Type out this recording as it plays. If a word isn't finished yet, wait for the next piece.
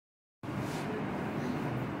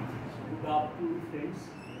afternoon, friends.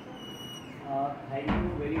 Thank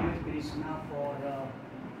you very much, Krishna, for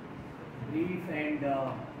brief and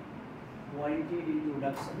pointed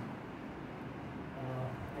introduction.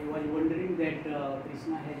 I was wondering that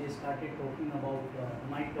Krishna has started talking about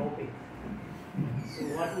my topic. So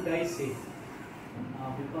what would I say?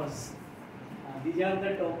 Because these are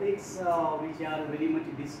the topics which are very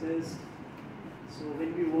much discussed. So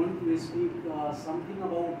when we want to speak something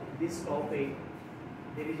about this topic,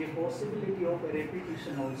 there is a possibility of a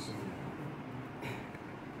repetition also.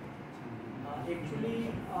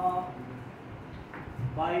 Actually,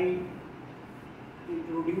 by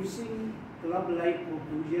introducing club like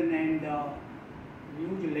Profusion and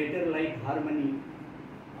newsletter like Harmony,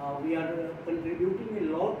 we are contributing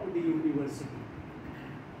a lot to the university.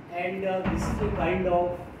 And this is a kind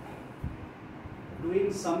of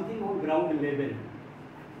doing something on ground level.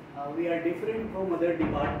 We are different from other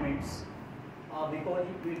departments because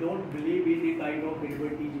we don't believe in a kind of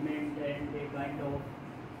advertisement and a kind of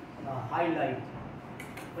highlight.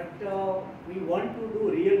 But we want to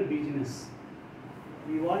do real business.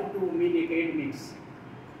 We want to mean academics.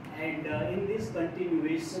 And in this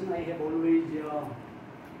continuation, I have always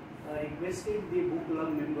requested the book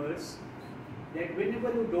club members that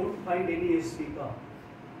whenever you don't find any speaker,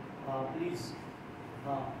 please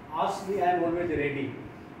ask me. I am always ready,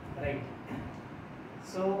 right?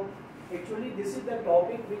 So actually this is the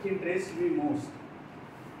topic which interests me most,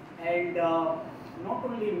 and not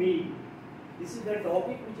only me, this is the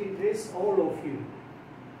topic which interests all of you,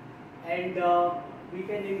 and we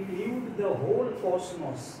can include the whole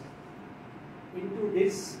cosmos into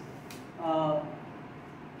this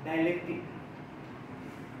dialectic.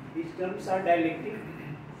 These terms are dialectic,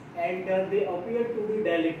 and they appear to be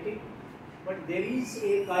dialectic, but there is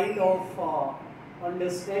a kind of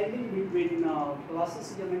understanding between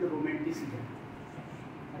Classicism and Romanticism,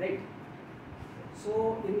 right?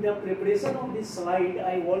 So in the preparation of this slide,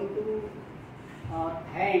 I want to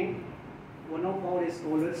thank one of our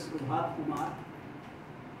scholars, Kumar,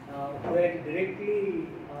 who had directly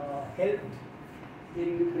helped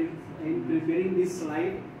in preparing this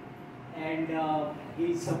slide, and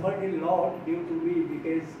he suffered a lot due to me,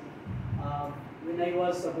 because when I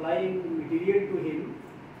was supplying material to him,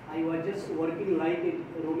 I was just working like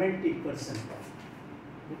a romantic person,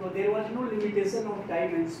 because there was no limitation of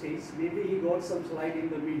time and space. Maybe he got some slide in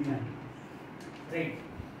the midnight, right?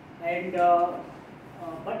 And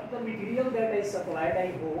but the material that I supplied,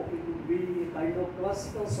 I hope it would be a kind of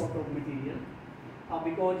classical sort of material,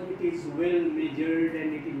 because it is well measured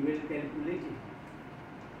and it is well calculated.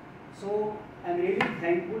 So I am really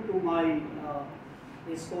thankful to my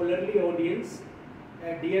scholarly audience,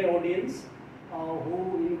 dear audience,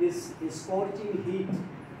 who in this scorching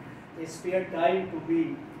heat spare time to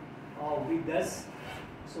be with us.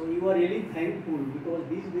 So you are really thankful, because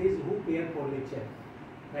these days who care for lecture,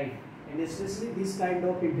 right? And especially this kind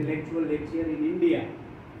of intellectual lecture in India,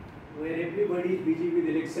 where everybody is busy with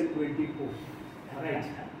election 24, right?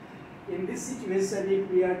 In this situation, if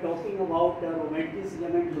we are talking about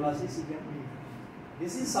Romanticism and Classicism,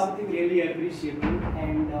 this is something really appreciable,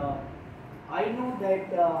 and I know that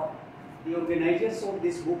the organizers of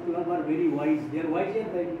this book club are very wise. They are wiser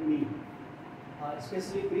than me,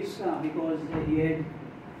 especially Krishna, because he had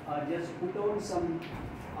just put on some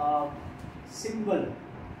symbol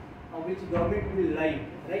which government will like,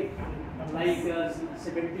 right? Like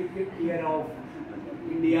 75th year of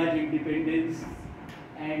India's independence,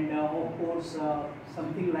 and of course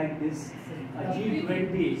something like this,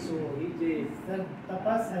 G20. So he's a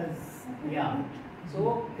Tapas has. Yeah.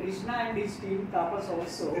 So Krishna and his team, Tapas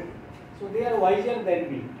also, so they are wiser than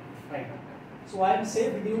me, right? So I am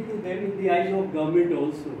safe due to them in the eyes of government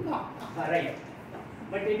also, right?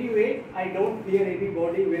 But anyway, I don't fear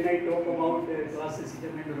anybody when I talk about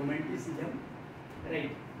Classicism and Romanticism,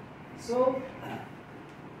 right? So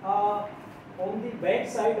on the back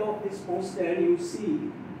side of this poster, you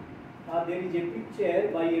see there is a picture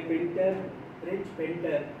by a painter, French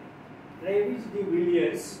painter, Travis de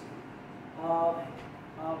Villiers.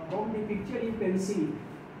 From the picture you can see,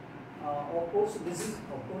 of course this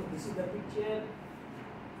is the picture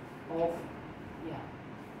of, yeah.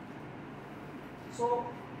 So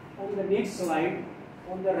on the next slide,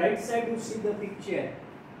 on the right side you see the picture.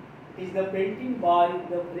 It is the painting by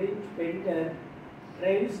the French painter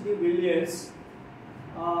Travis de Villiers,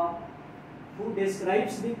 who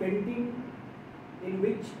describes the painting in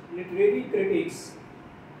which literary critics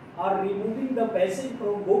are removing the passage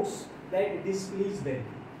from books that displease them.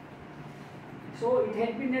 So it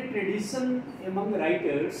has been a tradition among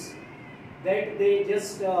writers that they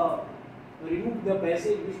just remove the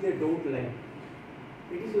passage which they don't like.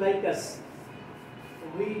 It is like us.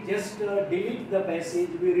 We just delete the passage,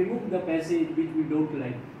 we remove the passage which we don't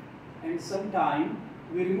like. And sometimes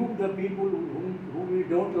we remove the people whom we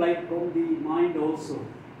don't like from the mind also.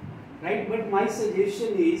 Right? But my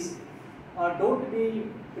suggestion is, don't be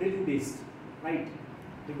prejudiced. Right?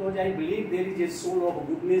 Because I believe there is a soul of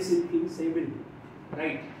goodness in King Seven.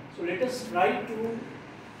 Right? So let us try to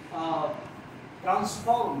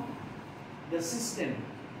transform the system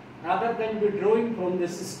rather than withdrawing from the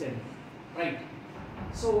system. Right?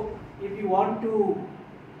 So if you want to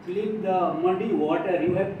clean the muddy water,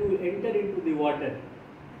 you have to enter into the water.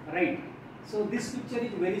 Right? So this picture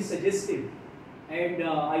is very suggestive. And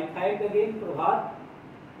I thank again Prabhat,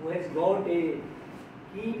 who has got a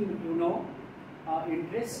keen,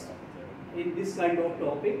 interest in this kind of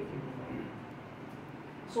topic.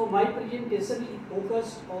 So my presentation is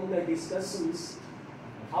focused on the discussions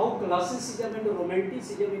how classicism and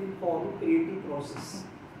romanticism inform creative process.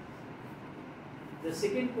 The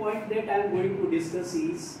second point that I am going to discuss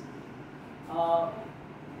is how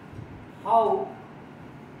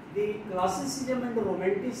the classicism and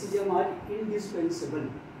romanticism are indispensable,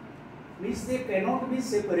 means they cannot be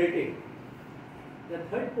separated. The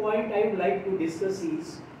third point I would like to discuss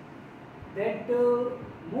is that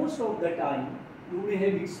most of the time you may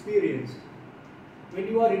have experienced when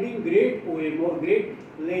you are reading great poem or great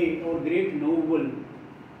play or great novel,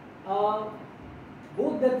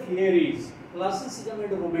 both the theories, classicism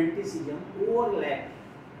and romanticism, overlap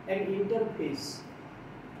and interface.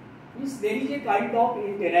 Means there is a kind of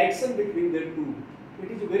interaction between the two.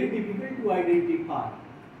 It is very difficult to identify.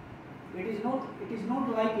 It is not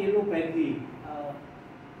like allopathy,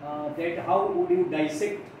 that how would you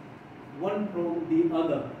dissect one from the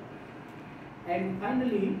other. And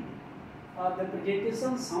finally, the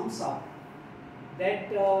presentation sums up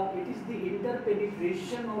that it is the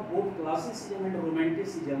interpenetration of both classicism and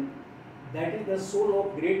romanticism that is the soul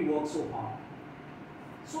of great works of art.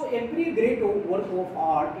 So every great work of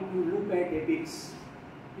art, if you look at epics,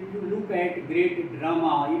 if you look at great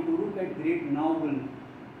drama, if you look at great novel,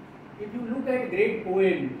 if you look at great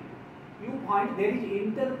poem, you find there is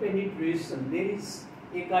interpenetration, there is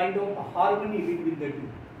a kind of harmony between the two.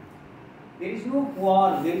 There is no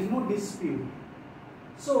quarrel, there is no dispute.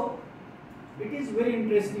 So it is very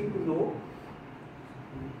interesting to know.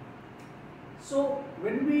 So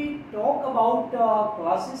when we talk about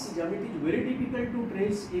classicism, it is very difficult to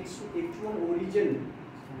trace its actual origin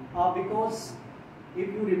because if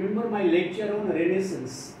you remember my lecture on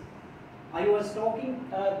Renaissance, I was talking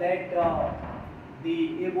that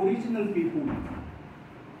the aboriginal people,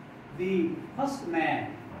 the first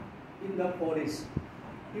man in the forest,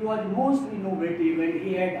 he was most innovative and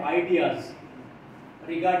he had ideas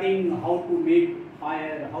regarding how to make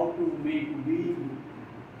fire, how to make weed,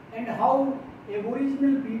 and how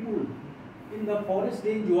aboriginal people in the forest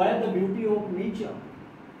they enjoy the beauty of nature.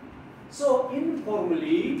 So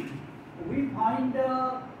informally, we find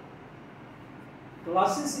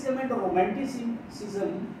classicism and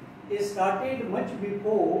romanticism started much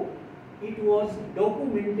before it was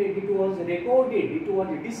documented, it was recorded, it was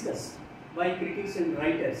discussed by critics and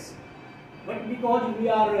writers. But because we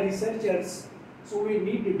are researchers, so we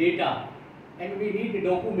need data and we need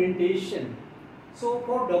documentation. So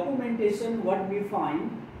for documentation, what we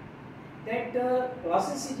find that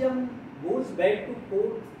classicism goes back to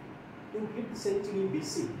 4th to 5th century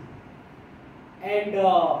BC, and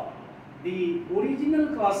the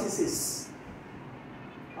original classicists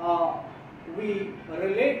we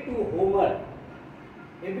relate to Homer.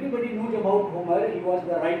 Everybody knows about Homer. He was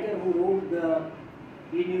the writer who wrote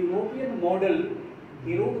in European model.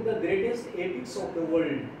 He wrote the greatest epics of the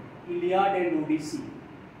world, Iliad and Odyssey,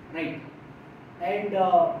 right? And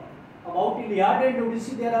about Iliad and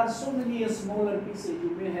Odyssey, there are so many smaller pieces you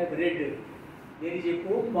may have read. There is a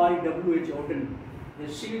poem by W.H. Auden,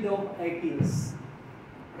 The Shield of Achilles,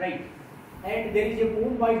 right? And there is a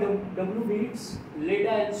poem by W. Yeats, Leda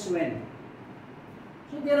and Swan.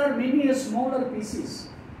 So there are many smaller pieces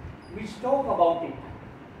which talk about it.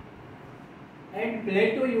 And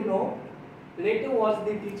Plato, you know, Plato was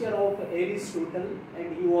the teacher of Aristotle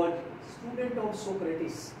and he was student of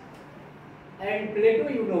Socrates. And Plato,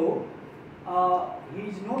 you know, he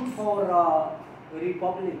is known for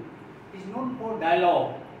republic, he is known for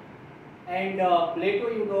dialogue. And Plato,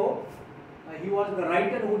 you know, he was the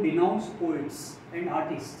writer who denounced poets and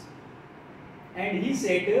artists. And he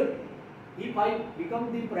said, if I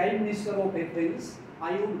become the Prime Minister of Athens,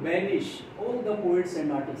 I would banish all the poets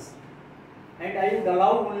and artists. And I would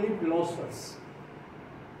allow only philosophers.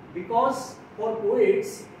 Because for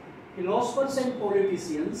poets, philosophers and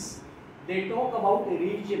politicians, they talk about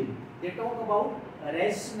region, they talk about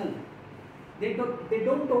rational, they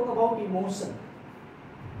don't talk about emotion.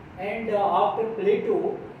 And after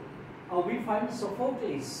Plato, we find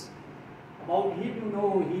Sophocles. About him, you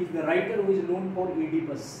know, he is the writer who is known for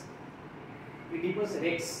Oedipus, Oedipus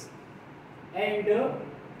Rex. And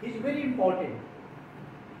he is very important.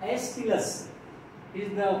 Aeschylus is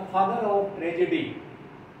the father of tragedy,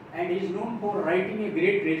 and he is known for writing a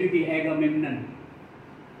great tragedy, Agamemnon.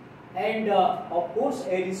 And of course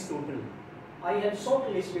Aristotle. I have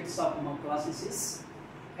shortlisted some classicists,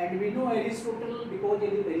 and we know Aristotle because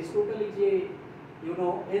Aristotle is a, you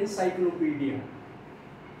know, encyclopedia.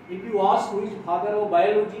 If you ask who is father of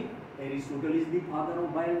biology, Aristotle is the father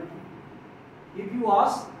of biology. If you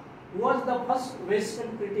ask who was the first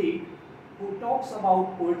Western critic who talks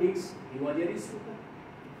about poetics, he was Aristotle.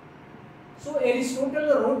 So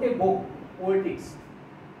Aristotle wrote a book, Poetics.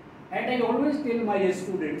 And I always tell my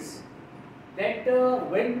students that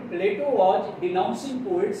when Plato was denouncing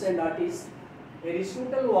poets and artists,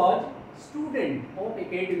 Aristotle was student of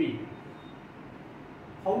academy,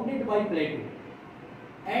 founded by Plato.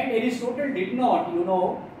 And Aristotle did not, you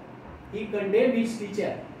know, he condemned his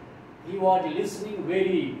teacher. He was listening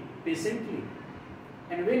very patiently.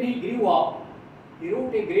 And when he grew up, he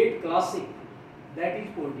wrote a great classic, that is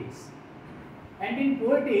Poetics. And in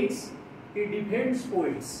Poetics, he defends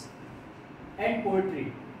poets and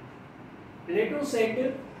poetry. Plato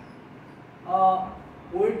said,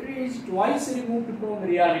 poetry is twice removed from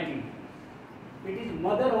reality. It is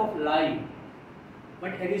mother of lie.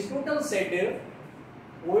 But Aristotle said,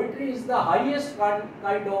 poetry is the highest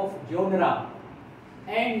kind of genre,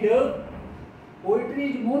 and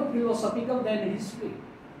poetry is more philosophical than history.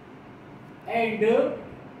 And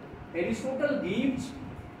Aristotle gives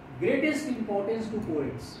greatest importance to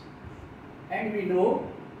poets. And we know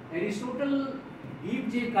Aristotle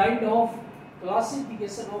gives a kind of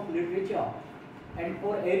classification of literature. And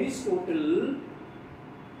for Aristotle,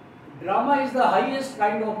 drama is the highest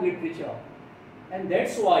kind of literature. And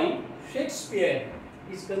that's why Shakespeare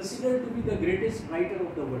is considered to be the greatest writer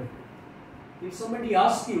of the world. If somebody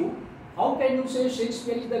asks you, how can you say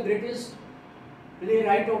Shakespeare is the greatest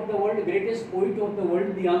playwright of the world, greatest poet of the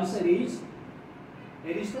world? The answer is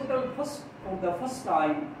Aristotle for the first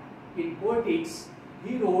time in Poetics,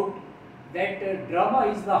 he wrote that drama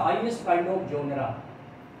is the highest kind of genre,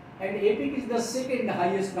 and epic is the second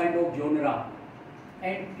highest kind of genre,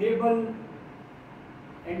 and fable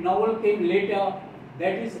and novel came later,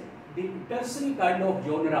 that is the tertiary kind of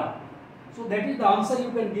genre. So that is the answer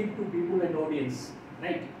you can give to people and audience,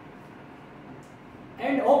 right?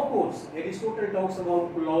 And of course, Aristotle talks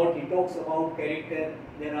about plot, he talks about character,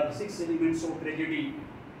 there are 6 elements of tragedy.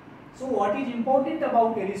 So what is important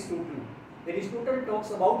about Aristotle? Aristotle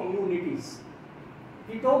talks about unities.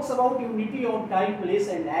 He talks about unity of time, place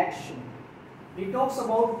and action. He talks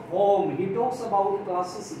about form, he talks about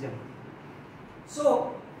classicism.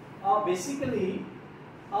 So basically,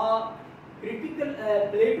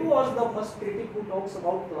 Plato was the first critic who talks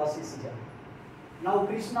about classicism. Now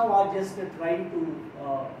Krishna was just trying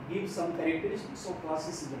to give some characteristics of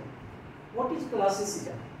classicism. What is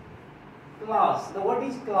classicism? Class. The word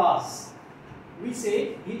is class. We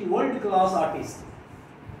say he is world class artist.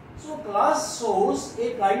 So class shows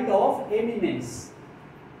a kind of eminence.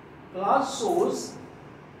 Class shows,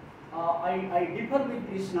 I differ with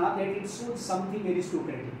Krishna that it shows something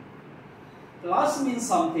aristocratic. Class means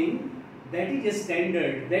something that is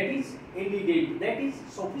standard, that is elegant, that is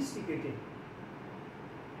sophisticated.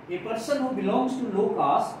 A person who belongs to low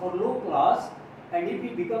caste or low class, and if he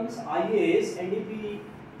becomes IAS and if he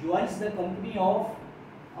joins the company of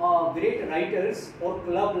great writers or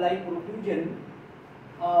club like Profusion,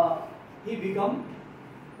 he becomes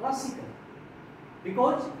classical.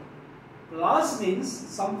 Because class means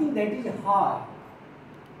something that is high.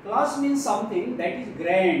 Class means something that is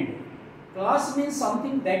grand. Class means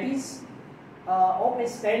something that is of a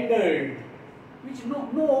standard which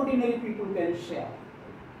no ordinary people can share.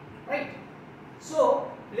 Right?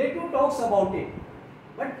 So, Plato talks about it.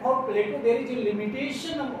 But for Plato, there is a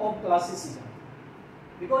limitation of classicism.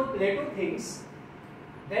 Because Plato thinks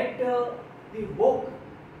that the book,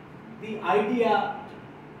 the idea,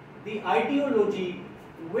 the ideology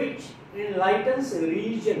which enlightens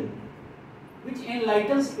reason, which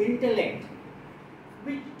enlightens intellect,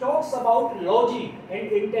 which talks about logic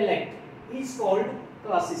and intellect, is called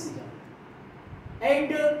classicism.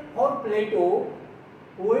 And for Plato,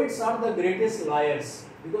 poets are the greatest liars,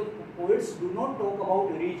 because poets do not talk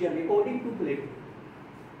about reason according to Plato,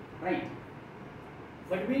 right?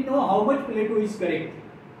 But we know how much Plato is correct,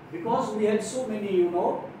 because we have so many,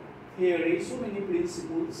 theories, so many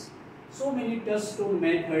principles, so many touchstone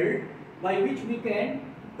methods by which we can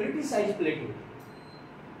criticize Plato.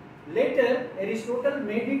 Later, Aristotle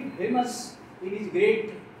made it famous in his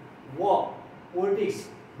great work, Poetics,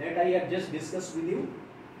 that I have just discussed with you.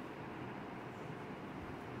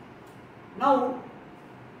 Now,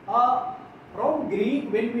 from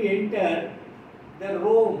Greek, when we enter the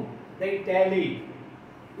Rome, the Italy,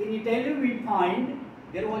 in Italy we find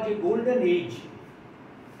there was a golden age,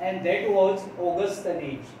 and that was Augustan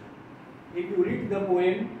age. If you read the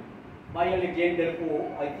poem by Alexander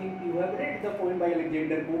Pope, I think you have read the poem by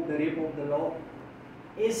Alexander Pope, The Rape of the Law,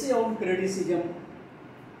 Essay on Criticism,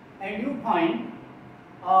 and you find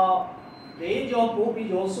the age of Pope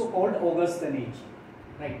is also called Augustan age,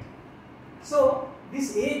 right? So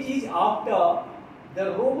this age is after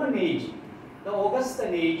the Roman age, the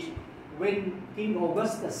Augustan age, when King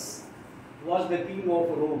Augustus was the king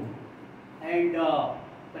of Rome, and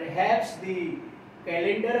perhaps the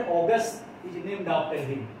calendar August is named after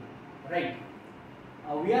him, right?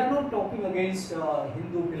 We are not talking against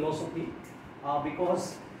Hindu philosophy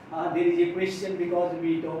because there is a question, because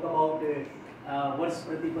we talk about Vars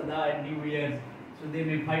Pratipada and New Year, so they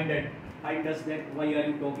may find us that why are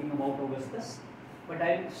you talking about Augustus? But I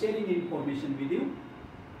am sharing information with you.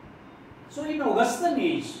 So in Augustan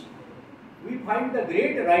age, we find the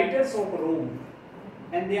great writers of Rome,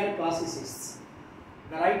 and they are classicists.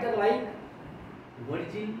 The writer like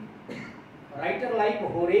Virgil, writer like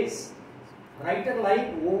Horace, writer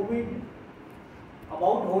like Ovid.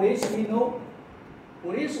 About Horace we know,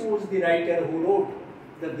 Horace was the writer who wrote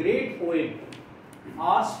the great poem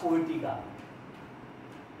Ars Poetica.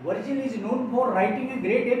 Virgil is known for writing a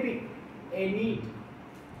great epic, Aeneid.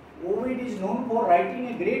 Ovid is known for writing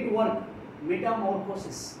a great work,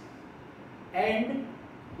 Metamorphosis. And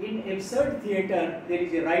in absurd theatre, there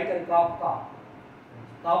is a writer, Kafka.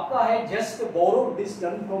 Kafka has just borrowed this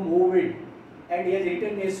term from Ovid, and he has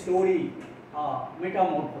written a story,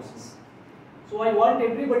 Metamorphosis. So I want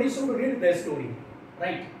everybody to read the story,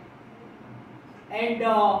 right? And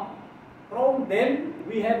from them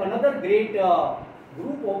we have another great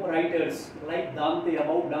group of writers like Dante.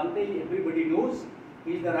 About Dante, everybody knows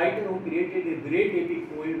he is the writer who created a great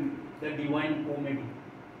epic poem, the Divine Comedy,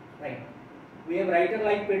 right? We have writer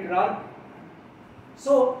like Petrarch.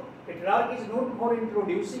 So Petrarch is known for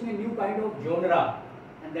introducing a new kind of genre,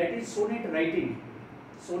 and that is sonnet writing.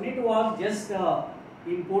 Sonnet was just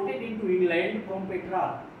imported into England from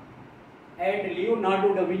Petrarch. And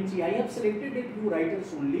Leonardo da Vinci, I have selected a few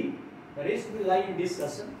writers only, the rest will lie in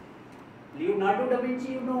discussion. Leonardo da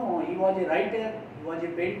Vinci, you know, he was a writer, he was a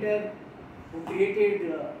painter who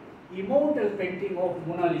created immortal painting of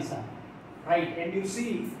Mona Lisa, right? And you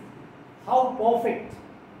see how perfect,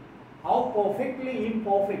 how perfectly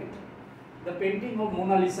imperfect the painting of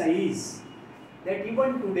Mona Lisa is, that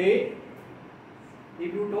even today,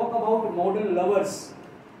 if you talk about modern lovers,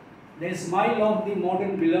 the smile of the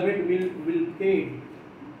modern beloved will fade,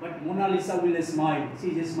 but Mona Lisa will smile. She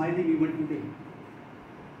is smiling even today.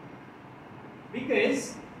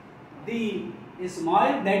 Because the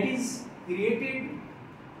smile that is created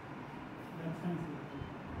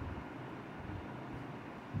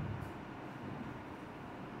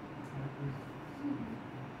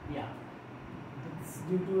it's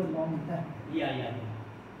due to a long time.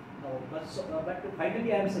 No, but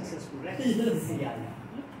finally I am successful, right? Yes.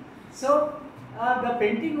 So the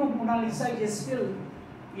painting of Mona Lisa is still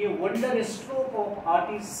a wonder stroke of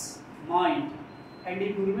artist's mind. And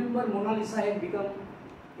if you remember, Mona Lisa has become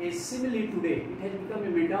a simile today. It has become a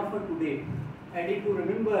metaphor today. And if you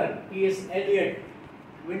remember T.S. Eliot,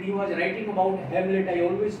 when he was writing about Hamlet, I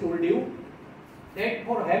always told you that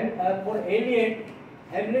for Eliot,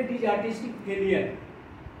 Hamlet is artistic failure.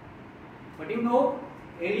 But you know,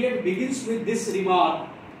 Eliot begins with this remark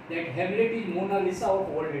that Hamlet is Mona Lisa of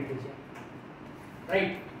all literature.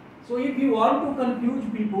 Right? So if you want to confuse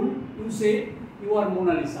people, you say you are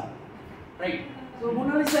Mona Lisa. Right? So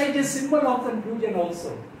Mona Lisa is a symbol of confusion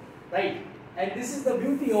also. Right? And this is the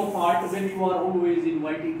beauty of art, when you are always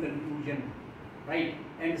inviting confusion, right,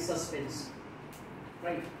 and suspense.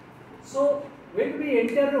 Right? So when we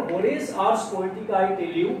enter Horace Ars Poetica, I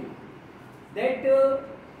tell you that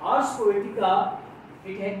Ars Poetica,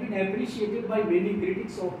 it has been appreciated by many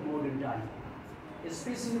critics of modern time,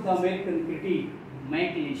 especially the American critic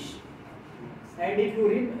McLeish. And if you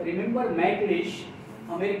remember McLeish,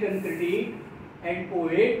 American critic and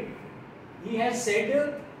poet, he has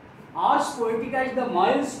said Ars Poetica is the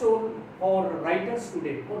milestone for writers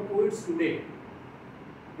today, for poets today,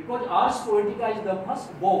 because Ars Poetica is the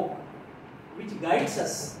first book which guides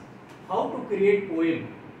us how to create poem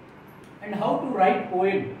and how to write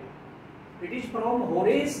poem. It is from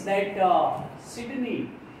Horace that Sydney,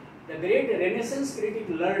 the great Renaissance critic,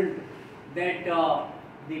 learned that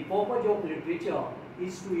the purpose of literature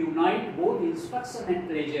is to unite both instruction and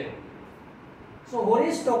pleasure. So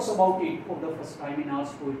Horace talks about it for the first time in Ars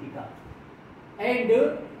Poetica.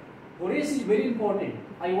 And Horace is very important.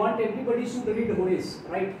 I want everybody should read Horace,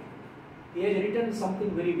 right? He has written something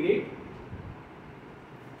very great.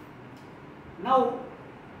 Now,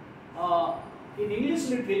 in English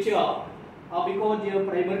literature, because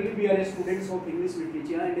primarily we are students of English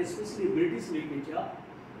literature and especially British literature,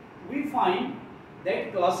 we find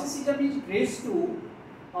that classicism is traced to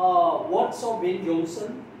works of Ben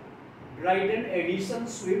Jonson, Dryden, Addison,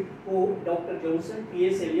 Swift, Pope, Dr. Johnson,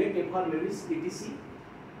 T.S. Eliot, F.R. Lewis, etc.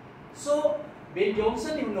 So, Ben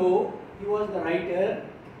Jonson, you know, he was the writer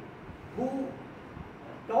who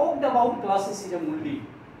talked about classicism only,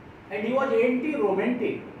 and he was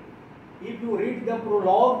anti-romantic. If you read the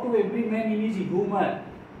prologue to Every Man in His Humour,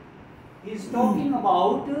 he is talking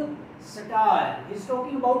about satire, he is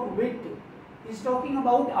talking about wit, he is talking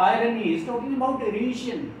about irony, he is talking about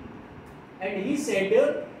derision, and he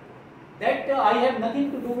said that I have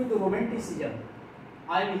nothing to do with romanticism.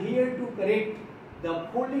 I am here to correct the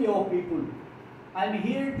folly of people. I am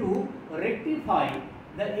here to rectify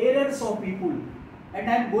the errors of people, and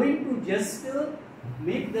I am going to just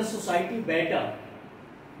make the society better.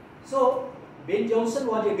 So, Ben Jonson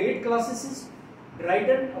was a great classicist.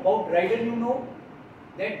 Dryden, about Dryden you know,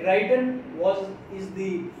 that Dryden is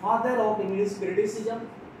the father of English criticism,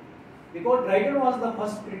 because Dryden was the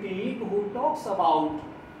first critic who talks about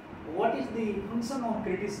what is the function of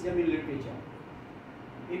criticism in literature.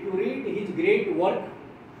 If you read his great work,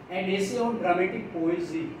 An Essay on Dramatic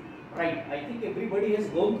Poesy, right, I think everybody has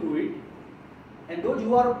gone through it, and those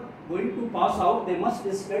who are going to pass out, they must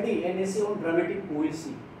study An Essay on Dramatic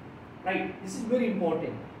Poesy, right, this is very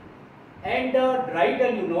important. And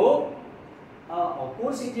Dryden, you know, of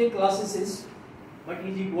course he is a classicist, but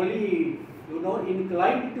he is equally, you know,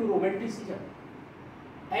 inclined to romanticism.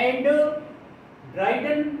 And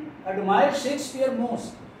Dryden admires Shakespeare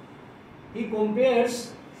most. He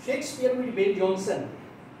compares Shakespeare with Ben Jonson,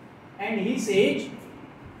 and he says,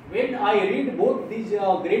 when I read both these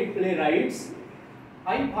great playwrights,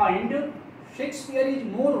 I find Shakespeare is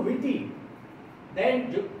more witty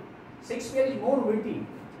than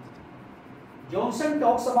Jonson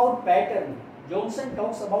talks about pattern, Jonson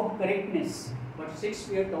talks about correctness, but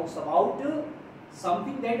Shakespeare talks about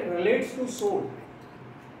something that relates to soul,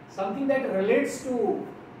 something that relates to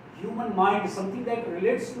human mind, something that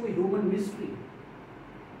relates to human mystery.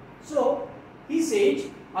 So he says,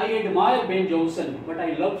 I admire Ben Jonson, but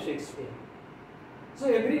I love Shakespeare. So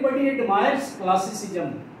everybody admires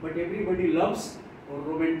classicism, but everybody loves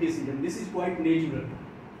romanticism. This is quite natural.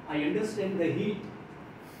 I understand the heat,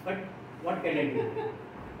 but what can I do?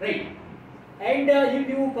 Right? And if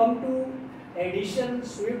you come to Addison,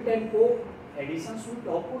 Swift and Pope, Addison, Swift,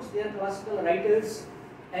 of course they are classical writers,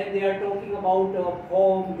 and they are talking about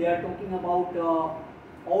form, they are talking about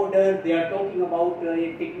order, they are talking about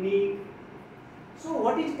a technique. So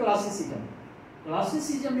what is classicism?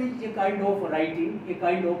 Classicism is a kind of writing, a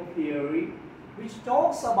kind of theory which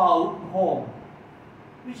talks about form,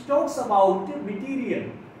 which talks about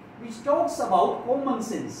material, which talks about common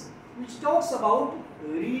sense, which talks about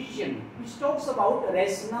reason, which talks about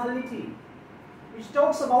rationality, which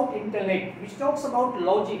talks about intellect, which talks about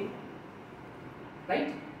logic,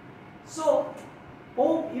 right? So,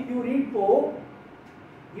 Pope, if you read Pope,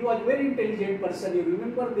 he was a very intelligent person. You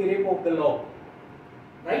remember the Rape of the Lock,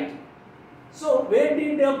 right? So, where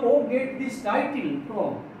did Pope get this title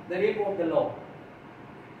from, the Rape of the Lock?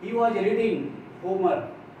 He was reading Homer,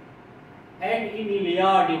 and in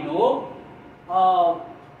Iliad, you know,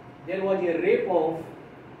 there was a rape of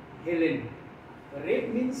Helen. Rape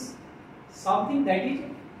means something that is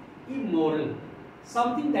immoral,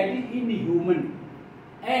 something that is inhuman.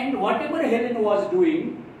 And whatever Helen was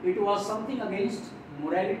doing, it was something against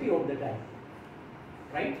morality of the time,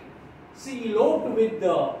 right? She eloped with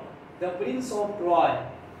the Prince of Troy,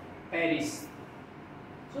 Paris.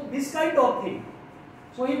 So this kind of thing.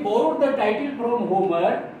 So he borrowed the title from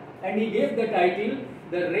Homer, and he gave the title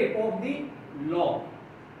The Rape of the Lock,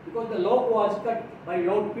 because the lock was cut by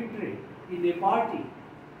Lord Pitre in a party,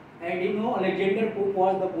 and you know Alexander Pope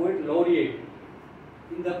was the poet laureate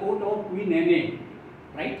in the court of Queen Anne,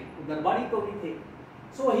 right? Darbari Kavi the.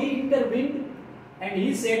 So he intervened, and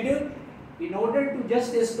he said, in order to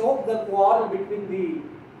just stop the quarrel between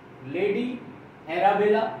the lady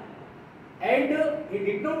Arabella, and he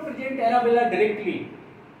did not present Arabella directly.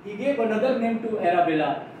 He gave another name to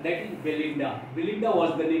Arabella, that is Belinda. Belinda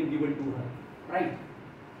was the name given to her, right?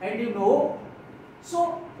 And you know,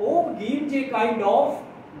 so Pope gives a kind of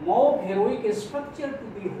mock heroic structure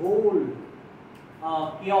to the whole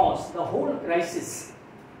chaos, the whole crisis.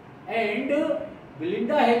 And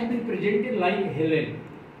Belinda has been presented like Helen.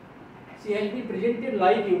 She has been presented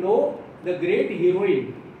like, you know, the great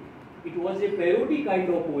heroine. It was a parody kind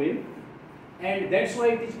of poem, and that's why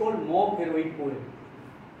it is called mock heroic poem,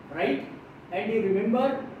 right? And you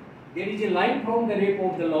remember, there is a line from The Rape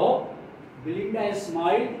of the Lock. Belinda has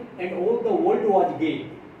smiled and all the world was gay.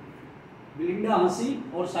 Belinda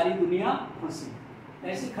हंसी और सारी दुनिया हंसी.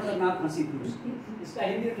 ऐसी खतरनाक हंसी थी उसकी. इसका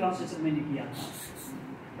हिंदी ट्रांसलेशन मैंने किया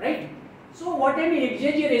था, right? So what an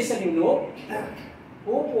exaggeration, you know.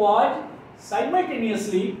 Pope was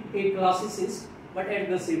simultaneously a classicist, but at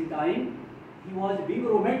the same time he was being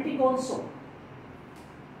romantic also,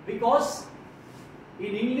 because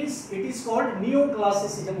in English it is called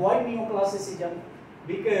neoclassicism. Why neoclassicism?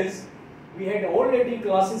 Because we had already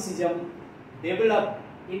classicism developed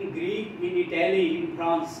in Greek, in Italy, in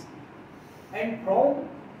France, and from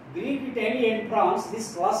Greek, Italy and France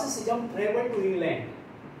this classicism traveled to England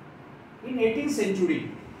in 18th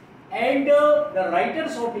century, and the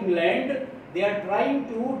writers of England, they are trying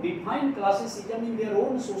to define classicism in their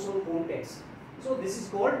own social context. So this is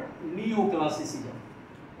called neoclassicism,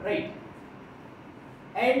 right?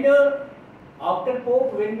 And after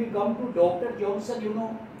Pope, when we come to Dr. Johnson, you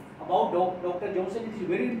know about Dr. Johnson, it is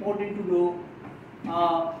very important to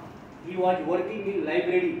know. He was working in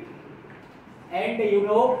library, and you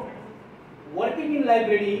know, working in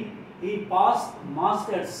library, he passed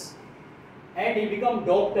masters and he became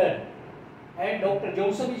doctor. And Dr.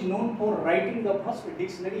 Johnson is known for writing the first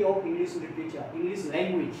dictionary of English literature, English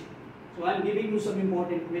language. So I am giving you some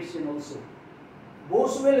important question also.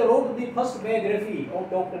 Boswell wrote the first biography of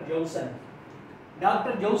Dr. Johnson.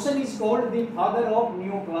 Dr. Johnson is called the father of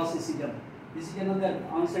neoclassicism. This is another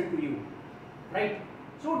answer to you, right?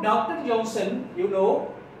 So Dr. Johnson, you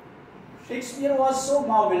know, Shakespeare was so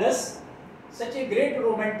marvelous, such a great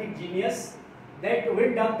romantic genius, that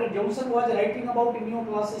when Dr. Johnson was writing about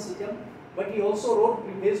neoclassicism, but he also wrote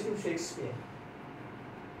preface to Shakespeare.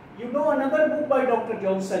 You know another book by Dr.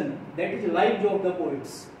 Johnson, that is Lives of the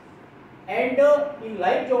Poets. And in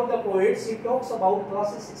Lives of the Poets, he talks about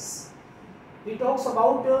classicists. He talks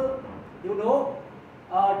about, you know,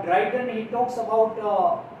 Dryden, he talks about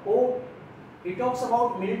Pope, he talks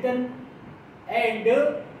about Milton, and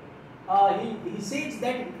he says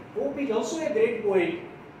that Pope is also a great poet,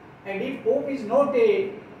 and if Pope is not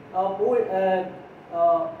a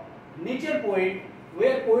nature poet,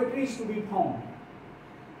 where poetry is to be found.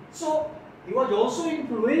 So he was also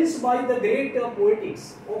influenced by the great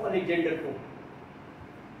poetics of Alexander Pope.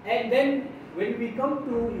 And then when we come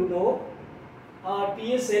to, you know,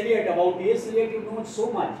 T.S. Eliot, about T.S. Eliot you know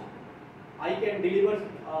so much. I can deliver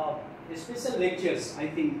special lectures, I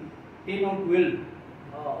think 10 or 12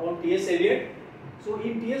 on T.S. Eliot. So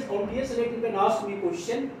on T.S. Eliot you can ask me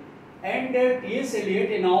question, and T.S.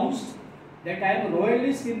 Eliot announced that I am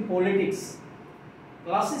royalist in politics,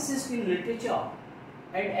 classicist in literature,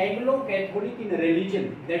 and Anglo-Catholic in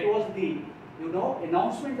religion. That was the, you know,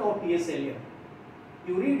 announcement of T.S. Eliot.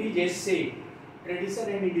 You read his essay, Tradition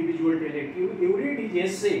and Individual Talent. You read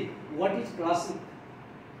his essay, What is Classic?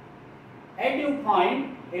 And you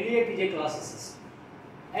find Eliot is a classicist.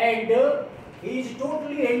 And he is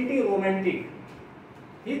totally anti-romantic.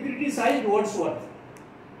 He criticized Wordsworth.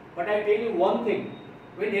 But I tell you one thing,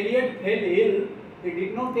 when Eliot fell ill, he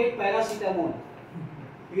did not take paracetamol.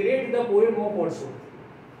 He read the poem of Wordsworth.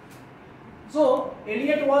 So,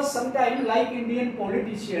 Eliot was sometimes like Indian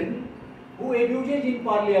politician who abuses in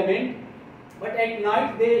parliament, but at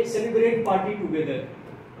night they celebrate party together,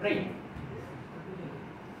 right?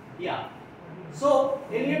 Yeah. So,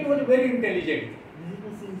 Eliot was very intelligent. This is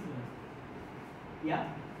the same slide. Yeah.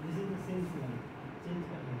 This is the same slide. Change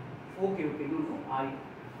Okay. No.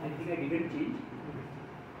 I think I didn't change.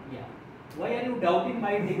 Yeah. Why are you doubting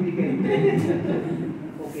my technical?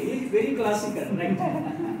 Okay, he is very classical, right?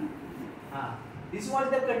 This was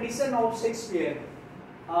the condition of Shakespeare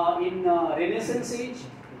in Renaissance age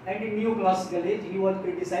and in Neoclassical age. He was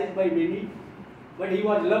criticized by many, but he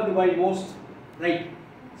was loved by most, right?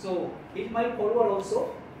 So he is my follower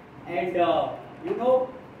also, and you know,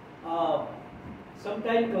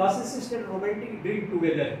 sometimes classicist and romantic drink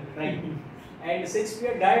together, right? And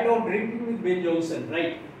Shakespeare died of drinking with Ben Jonson,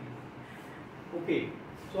 right? Okay,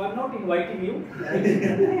 so I am not inviting you,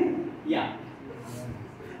 right? Yeah.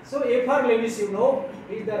 So F.R. Lewis, you know,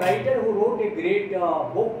 is the writer who wrote a great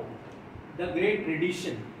book, The Great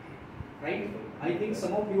Tradition, right? I think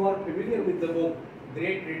some of you are familiar with the book,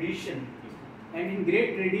 Great Tradition. And in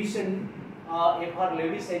Great Tradition, F.R.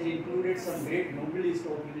 Lewis has included some great novelists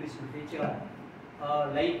of English literature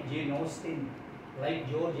like Jane Austen, like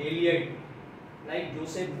George Eliot, like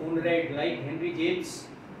Joseph Conrad, like Henry James,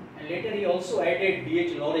 and later he also added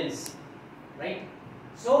D.H. Lawrence, right?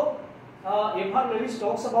 So, F.R. Lewis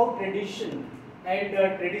talks about tradition, and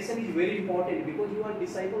tradition is very important because you are a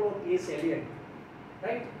disciple of T.S. Eliot,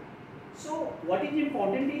 right? So, what is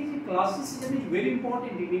important is classicism is very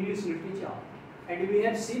important in English literature, and we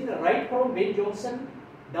have seen right from Ben Jonson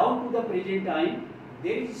down to the present time,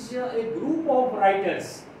 there is a group of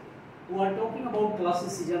writers who are talking about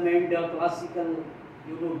classicism and classical,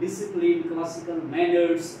 discipline, classical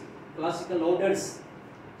manners, classical orders.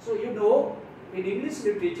 So, in English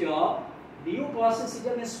literature,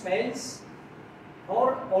 neoclassicism spans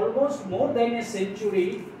for almost more than a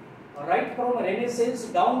century, right from Renaissance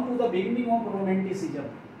down to the beginning of Romanticism,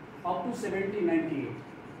 up to 1798,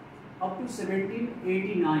 up to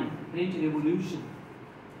 1789, French Revolution.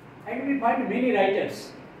 And we find many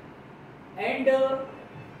writers. And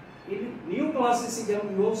in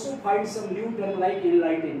neoclassicism, we also find some new term like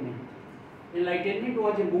enlightenment. Enlightenment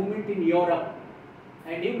was a movement in Europe.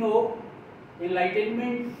 And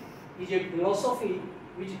enlightenment is a philosophy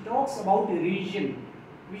which talks about reason,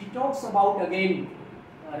 which talks about again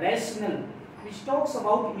rational, which talks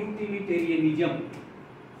about utilitarianism.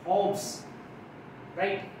 Hobbes,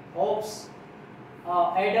 right? Hobbes,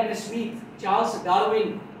 Adam Smith, Charles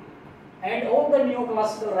Darwin, and all the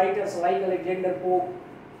neoclassical writers like Alexander Pope,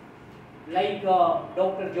 like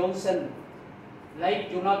Dr. Johnson,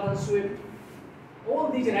 like Jonathan Swift, all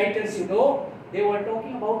these writers, they were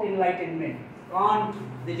talking about enlightenment. Kant,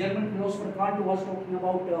 the German philosopher Kant, was talking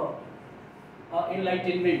about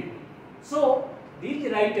enlightenment. So,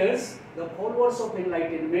 these writers, the followers of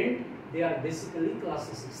enlightenment, they are basically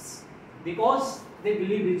classicists because they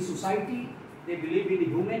believe in society, they believe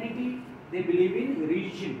in humanity, they believe in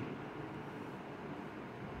reason.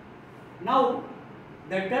 Now,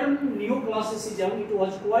 the term neoclassicism, it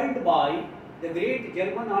was coined by the great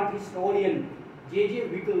German art historian J.J.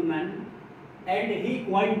 Wickelmann, and he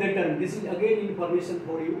coined the term. This is again information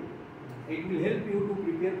for you. It will help you to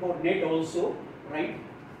prepare for NET also, right?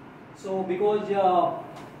 So, because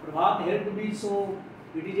Prabhat helped me, so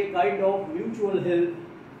it is a kind of mutual help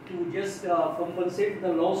to just compensate the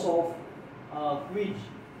loss of quiz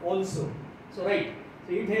also. So, right.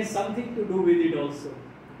 So, it has something to do with it also.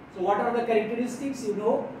 So, what are the characteristics?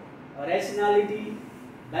 Rationality,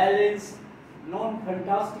 balance,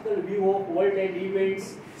 non-fantastical view of world and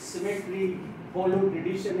events, symmetry, follow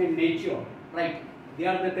tradition and nature, right? They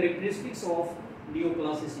are the characteristics of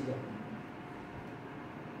neoclassicism.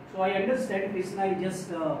 So, I understand Krishna is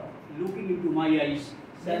just looking into my eyes.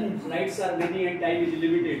 Slides are many and time is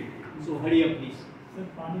limited. So, hurry up please. Sir,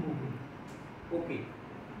 pani okay.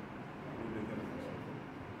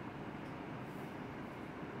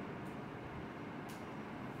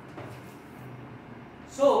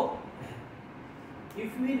 So,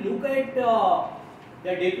 if we look at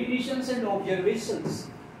the definitions and observations,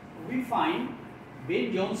 we find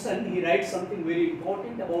Ben Jonson, he writes something very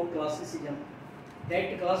important about classicism.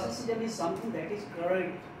 That classicism is something that is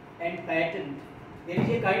correct and patterned. There is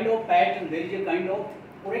a kind of pattern, there is a kind of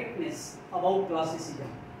correctness about classicism.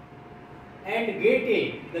 And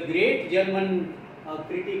Goethe, the great German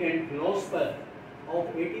critic and philosopher of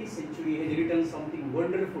 18th century, has written something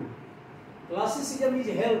wonderful. Classicism is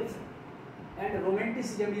health and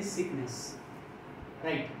romanticism is sickness,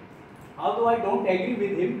 right? Although I don't agree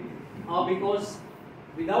with him because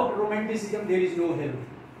without romanticism there is no health,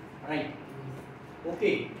 right?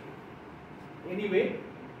 Okay. Anyway,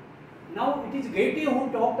 now it is Goethe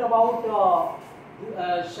who talked about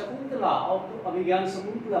Shakuntala of Abhigyan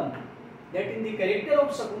Shakuntalam, that in the character of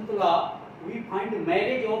Shakuntala we find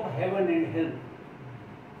marriage of heaven and hell.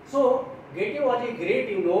 So Goethe was a great,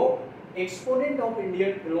 exponent of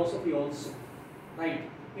Indian philosophy also, right?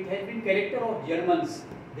 It has been character of Germans.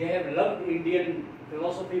 They have loved Indian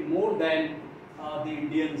philosophy more than the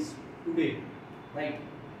Indians today, right?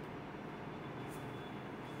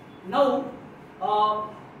 Now,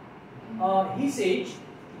 he says,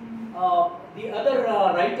 the other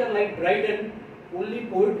writer like Dryden, only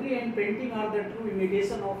poetry and painting are the true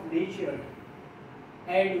imitation of nature.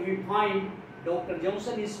 And we find Dr.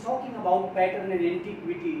 Johnson is talking about pattern and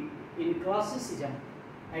antiquity in classicism.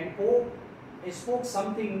 And Pope spoke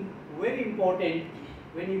something very important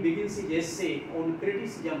when he begins his essay on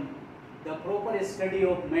criticism, the proper study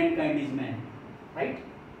of mankind is man, right?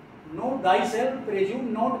 Know thyself,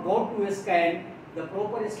 presume not God to scan, the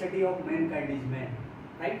proper study of mankind is man,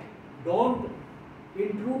 right? Don't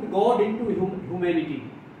intrude God into humanity,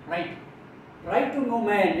 right? try to know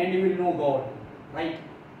man and you will know God. Right?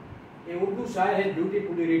 A Urdu shair has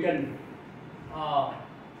beautifully written,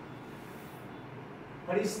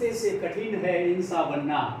 फरिश्ते से कठिन है इंसान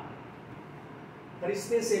बनना,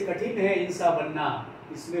 फरिश्ते से कठिन है इंसान बनना,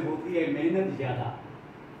 इसमें होती है मेहनत ज़्यादा.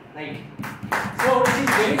 Right? So it is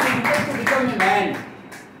very difficult to become a man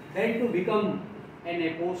than to become an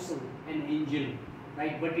apostle, an angel.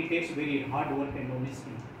 Right? But it takes very hard work and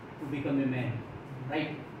honesty to become a man.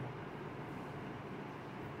 Right?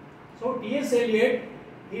 So T.S. Eliot,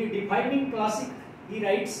 he defining classic, he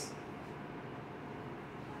writes,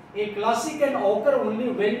 a classic can occur only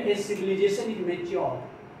when a civilization is mature,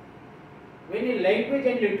 when a language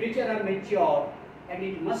and literature are mature, and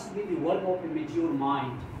it must be the work of a mature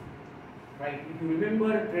mind. Right? If you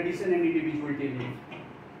remember tradition and individuality,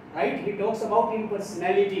 right? He talks about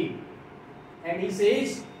impersonality, and he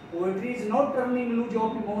says poetry is not turning loose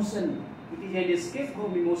of emotion. It is an escape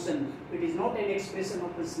from emotion. It is not an expression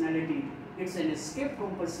of personality. It's an escape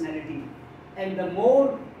from personality. And the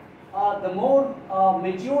more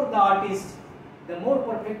mature the artist, the more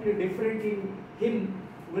perfectly different in him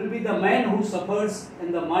will be the man who suffers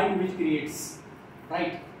and the mind which creates.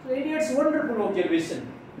 Right? So Eliot's wonderful observation.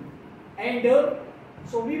 And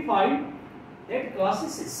so we find that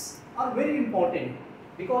classicists are very important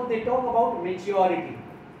because they talk about maturity.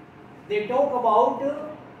 They talk about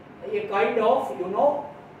a kind of,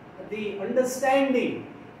 the understanding,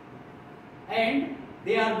 and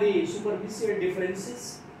they are the superficial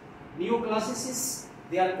differences. Neoclassicists,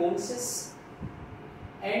 they are conscious,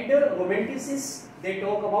 and romanticists, they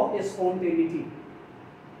talk about spontaneity.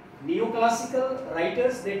 Neoclassical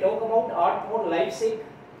writers, they talk about art for life's sake,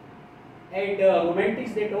 and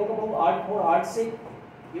romantics, they talk about art for art's sake.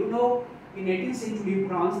 In 18th century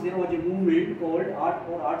France, there was a movement called art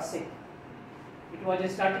for art's sake. It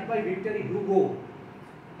was started by Victor Hugo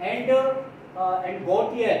and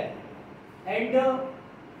Gautier and Arthur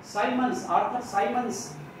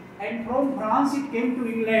Symons, and from France it came to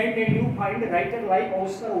England, and you find a writer like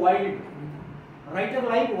Oscar Wilde, writer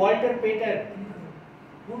like Walter Pater,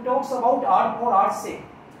 who talks about art for art's sake.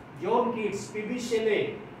 John Keats, P.B.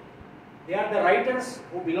 Shelley, they are the writers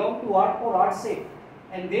who belong to art for art's sake,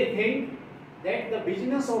 and they think that the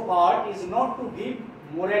business of art is not to give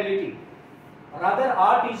morality. Rather,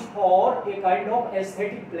 art is for a kind of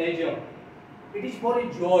aesthetic pleasure. It is for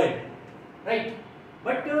a joy, right?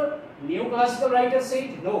 But neoclassical writers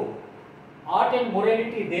say no. Art and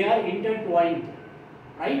morality, they are intertwined,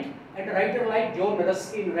 right? And a writer like John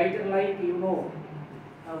Ruskin, writer like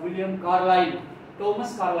William Carlyle,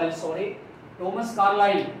 Thomas Carlyle,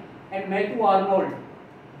 and Matthew Arnold,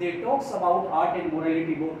 they talks about art and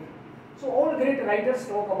morality both. So all great writers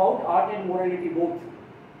talk about art and morality both,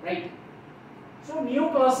 right? So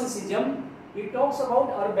neoclassicism, it talks about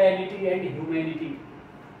urbanity and humanity,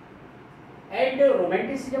 and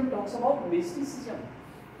romanticism talks about mysticism.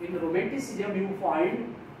 In romanticism, you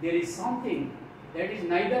find there is something that is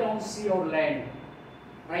neither on sea or land,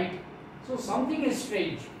 right? So something is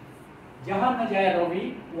strange. Jahan na jaye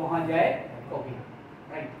Ravi, wahan jaye Kavi,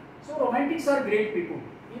 right? So romantics are great people.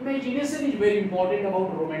 Imagination is very important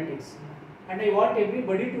about romantics, and I want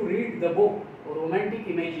everybody to read the book Romantic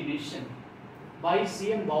Imagination by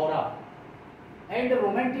C.M. Baura, and the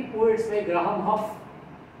romantic poets by Graham Huff,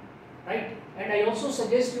 right? And I also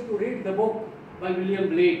suggest you to read the book by William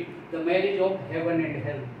Blake, The Marriage of Heaven and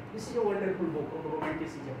Hell. This is a wonderful book of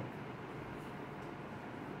romanticism.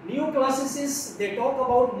 Neoclassicists, they talk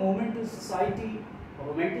about movement to society.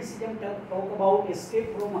 Romanticism talk about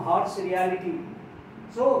escape from harsh reality.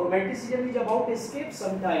 So romanticism is about escape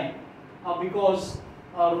sometime, because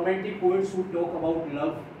romantic poets who talk about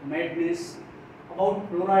love, madness, about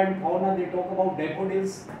flora and fauna, they talk about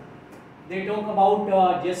daffodils, they talk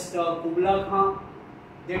about just Kubla Khan,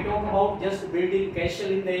 they talk about just building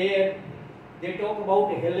castle in the air, they talk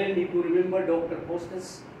about Helen. If you remember, Dr.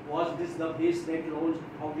 Faustus, was this the face that launched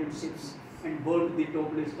 1,000 ships and burned the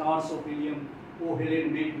topless stars of Ilium? Oh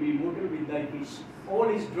Helen, make me mortal with thy kiss. All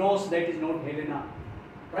his dross, that is not Helena,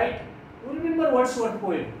 right? You remember Wordsworth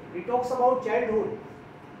poem? He talks about childhood,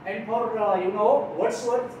 and for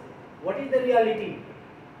Wordsworth, what is the reality?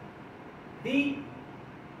 The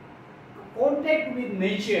contact with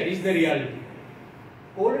nature is the reality.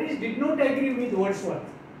 Coleridge did not agree with Wordsworth.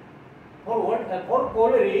 For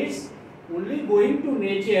Coleridge, only going to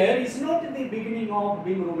nature is not the beginning of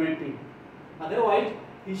being romantic. Otherwise,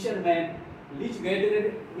 fisherman, leech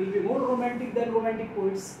gatherer will be more romantic than romantic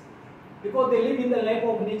poets, because they live in the life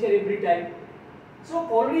of nature every time. So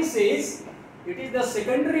Coleridge says it is the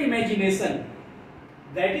secondary imagination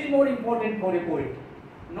that is more important for a poet,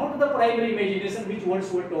 not the primary imagination which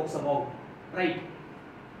Wordsworth talks about. right?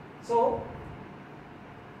 So,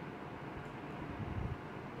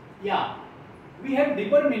 yeah, we have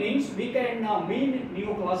deeper meanings. We can mean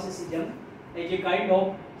neoclassicism as a kind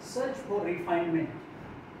of search for refinement.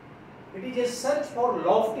 It is a search for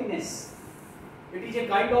loftiness. It is a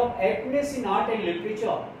kind of aptness in art and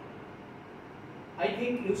literature. I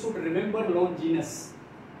think you should remember Longinus,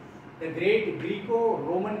 the great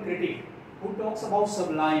Greco-Roman critic, who talks about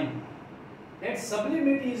sublime. That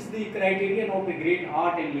sublimity is the criterion of the great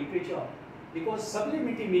art and literature, because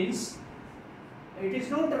sublimity means it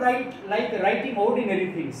is not like writing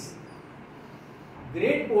ordinary things.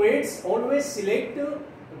 Great poets always select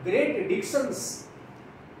great dictions,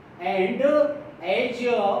 and as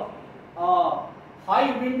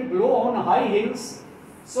high wind blow on high hills,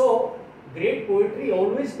 so great poetry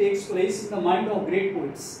always takes place in the mind of great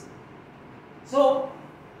poets. So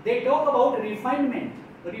they talk about refinement,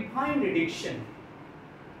 refined diction,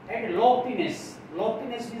 and loftiness.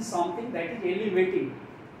 Loftiness means something that is elevating,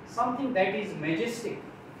 something that is majestic,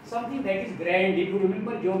 something that is grand. If you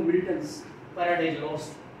remember John Milton's Paradise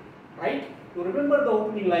Lost, right? You remember the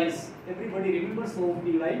opening lines. Everybody remembers the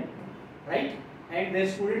opening line, right? And the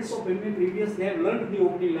students of MA previous, they have learned the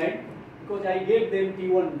opening line, because I gave them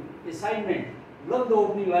T1 assignment. Learn the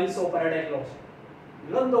opening lines of Paradise Lost.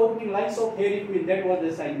 Learn the opening lines of Fairy Queen. That was the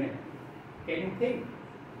assignment. Can you think?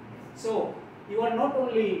 So you are not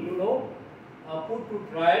only, put to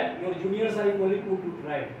trial. Your juniors are equally put to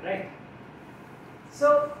trial, right?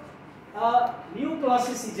 So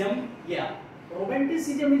neoclassicism, yeah.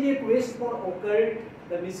 Romanticism is a quest for occult,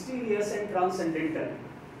 the mysterious and transcendental.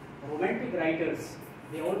 Romantic writers,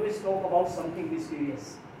 they always talk about something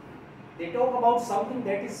mysterious. They talk about something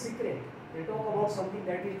that is secret. They talk about something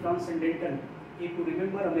that is transcendental. If you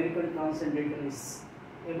remember American transcendentalists,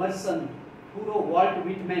 Emerson, who wrote Walt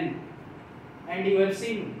Whitman, and you have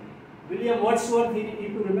seen William Wordsworth, if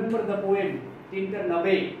you remember the poem Tinter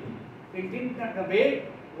Nabe. In Tinter Nabe,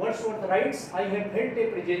 Wordsworth writes, I have felt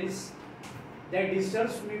a presence that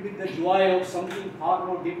disturbs me with the joy of something far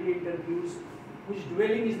more deeply interfused, whose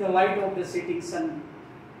dwelling is the light of the setting sun,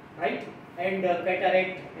 right? And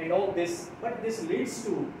cataract and all this, but this leads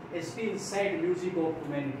to a still sad music of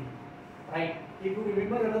humanity, right? If you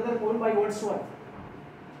remember another poem by Wordsworth,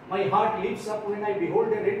 my heart leaps up when I behold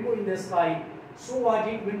a rainbow in the sky, so was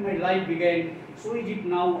it when my life began, so is it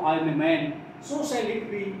now I am a man, so shall it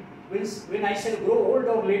be when I shall grow old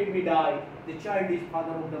or let me die, the child is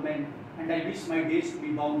father of the man, and I wish my days to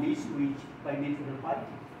be bound each to each by natural piety.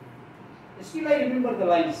 Still I remember the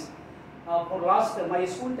lines. For last my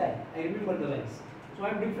school time, I remember the lines. So I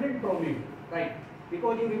am different from you, right?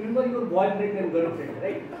 Because you remember your boyfriend and girlfriend,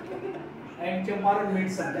 right? And Champaran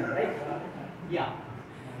meets sometime, right? Yeah.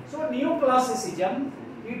 So neoclassicism,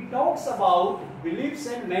 it talks about beliefs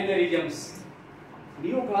and mannerisms.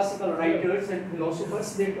 Neoclassical writers and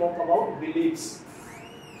philosophers, they talk about beliefs.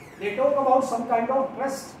 They talk about some kind of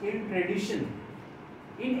trust in tradition,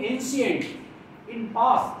 in ancient, in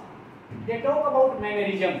past. They talk about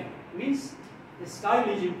mannerism, means the style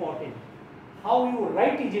is important. How you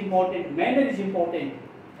write is important, manner is important.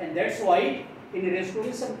 And that's why in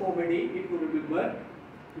Restoration comedy, if you remember,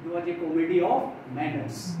 it was a comedy of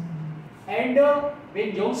manners. And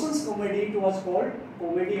Ben Jonson's comedy, it was called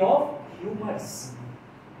comedy of humors.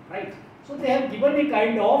 Right? So they have given a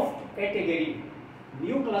kind of category.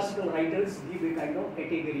 Neoclassical writers give a kind of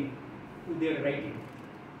category to their writing.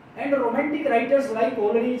 And romantic writers like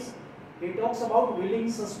Coleridge, he talks about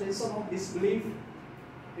willing suspension of disbelief.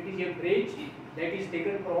 It is a phrase that is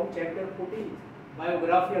taken from chapter 14,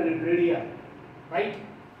 Biographia Literaria. Right?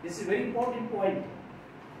 This is a very important point.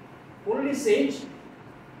 Coleridge says,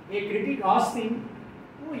 a critic asked him,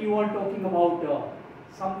 oh, you are talking about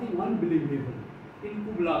something unbelievable in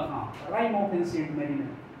Kubla Khan, Rime of Ancient Mariner.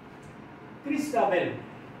 Christabel,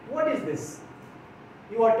 what is this?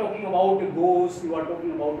 You are talking about ghosts, you are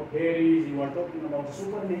talking about fairies, you are talking about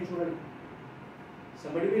supernatural.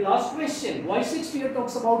 Somebody will ask question, why Shakespeare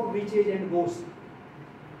talks about witches and ghosts?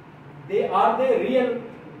 Are they real?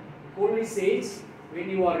 Coleridge says, when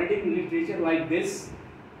you are reading literature like this,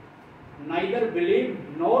 neither believe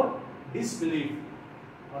nor disbelieve.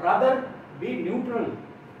 Rather, be neutral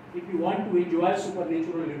if you want to enjoy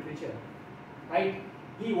supernatural literature. Right?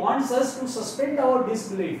 He wants us to suspend our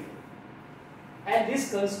disbelief. And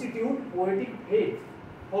this constitutes poetic faith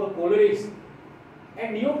for Coleridge.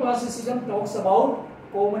 And neoclassicism talks about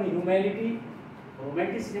common humanity.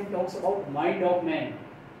 Romanticism talks about mind of man.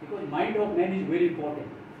 Because mind of man is very important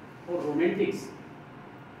for romantics.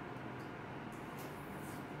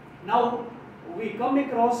 Now, we come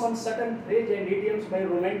across some certain phrases and idioms by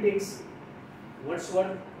romantics.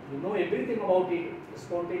 Wordsworth, You know everything about it.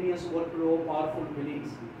 Spontaneous workflow, powerful feelings,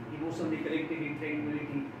 emotionally connected in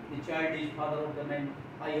tranquility. The child is father of the man.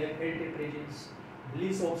 I have felt a presence.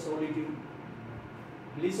 Bliss of solitude.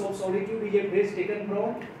 Bliss of solitude is a phrase taken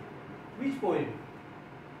from which poem?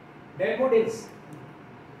 Daffodils.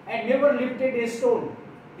 And never lifted a stone.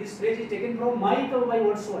 This phrase is taken from Michael by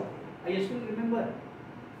Wordsworth. I still remember.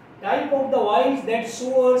 Type of the wise that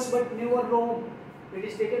soars but never roam. It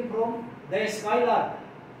is taken from The Skylark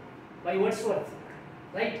by Wordsworth.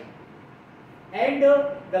 Right? And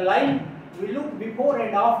the line, we look before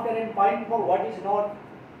and after and pine for what is not.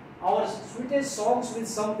 Our sweetest songs with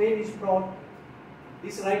some pain is fraught.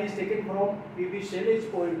 This line is taken from P.B. Shelley's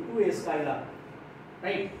poem To a Skylark.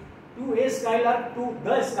 Right? To a Skylark, to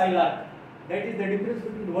the Skylark. That is the difference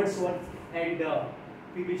between Wordsworth and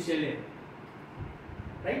P.B. Shelley.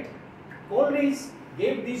 Right? Coleridge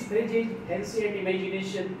gave these phrases fancy and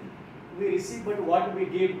imagination. We receive but what we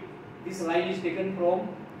give. This line is taken from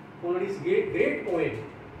Coleridge's great poem,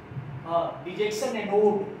 Dejection and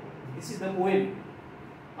Ode. This is the poem.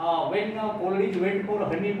 When Coleridge went for a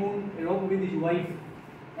honeymoon along with his wife,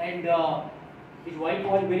 and his wife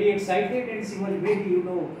was very excited and she was very,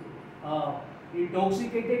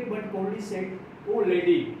 intoxicated, but Coleridge said, "Oh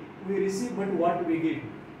lady, we receive but what we give.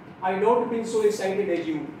 I don't feel so excited as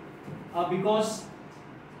you, because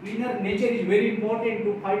inner nature is very important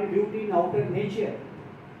to find beauty in outer nature."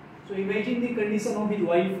 So imagine the condition of his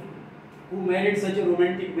wife who married such a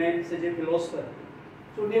romantic man, such a philosopher.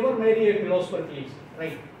 So never marry a philosopher, please,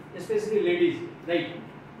 right? Especially ladies, right?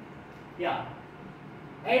 Yeah.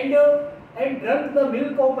 And drunk the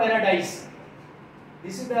milk of paradise.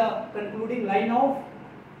 This is the concluding line of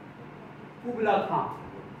Kubla Khan,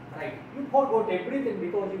 right? You forgot everything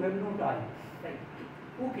because you have no time, right?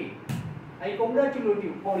 Okay. I congratulate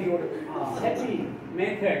you for your happy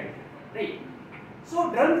method, right?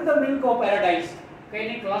 So, drunk the milk of paradise. Can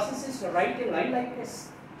a classicist write a line like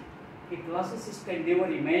this? A classicist can never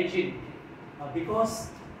imagine, because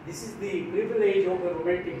this is the privilege of a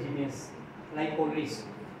romantic genius like Coleridge.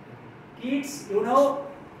 Kids,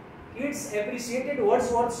 kids appreciated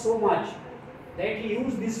Wordsworth so much that he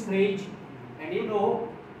used this phrase, and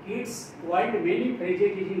kids coined many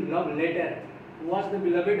phrases in love letter. Who was the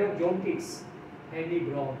beloved of John Keats? Henry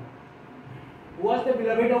Brown. Who was the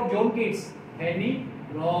beloved of John Keats? Henry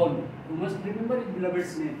Brown. You must remember his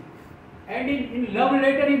beloved's name. And in love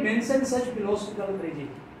letter he mentions such philosophical phrases,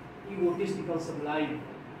 egotistical, sublime,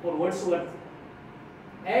 for Wordsworth.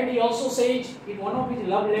 And he also says in one of his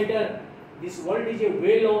love letter, this world is a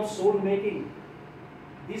well of soul making.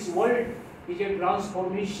 This world is a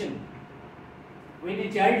transformation. When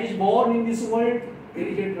a child is born in this world, there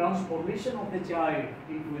is a transformation of the child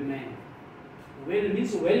into a man. Well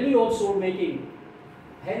means value of soul making.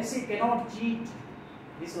 Hence he cannot cheat.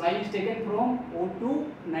 This line is taken from Ode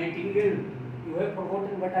to Nightingale. You have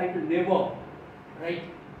forgotten, but I will never. Right?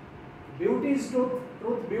 Beauty is truth,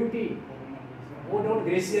 truth beauty. O not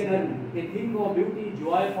Grecian, a thing of beauty,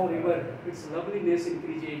 joy forever. Its loveliness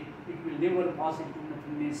increases. It will never pass into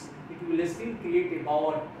nothingness. It will still create a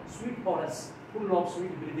power, sweet for us, full of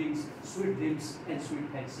sweet breathings, sweet dreams, and sweet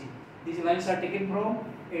fancy. These lines are taken from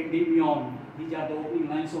Endymion. These are the opening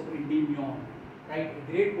lines of Endymion. Right?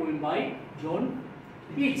 A great poem by John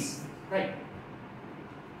Keats. Right?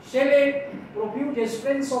 Shelley profuse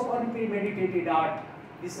strengths of unpremeditated art.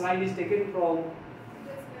 This line is taken from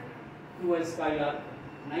To a Skylark.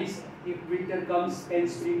 Nice. If winter comes, can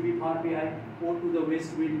spring be far behind? Go to the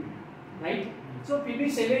west wind. Right? So P.B.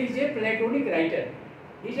 Shelley is a Platonic writer.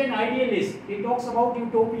 He is an idealist. He talks about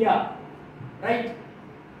utopia. Right?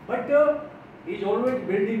 But he is always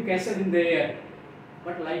building castle in the air.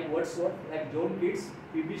 But like Wordsworth, like John Keats,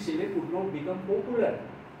 P.B. Shelley could not become popular.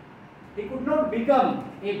 He could not become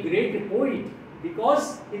a great poet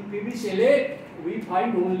because in P.B. Shelley we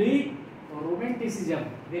find only romanticism.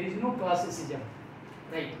 There is no classicism.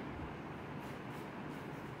 Right?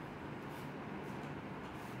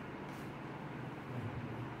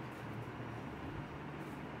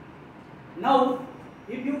 Now,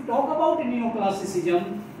 if you talk about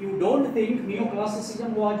neoclassicism, you don't think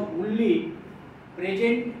neoclassicism was only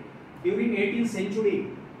present during 18th century.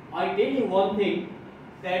 I tell you one thing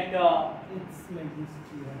that It's like this.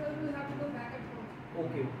 So you have to go back and forth.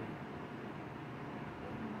 okay.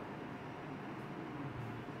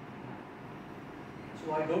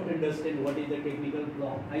 So I don't understand what is the technical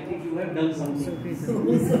flaw. I think you have done something.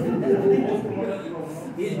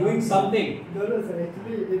 He is doing something. No, sir.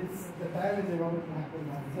 Actually, it's the time is about to happen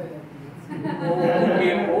outside.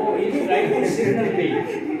 Okay. Oh, he is trying to signal me.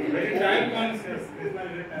 Very time conscious. It's not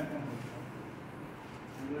very time conscious.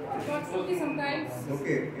 Approximately sometimes.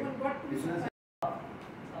 Okay. What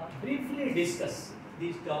Briefly discuss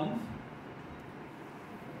these terms.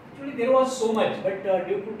 Actually, there was so much, but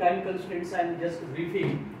due to time constraints, I am just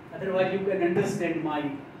briefing. Otherwise, you can understand my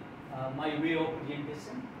way of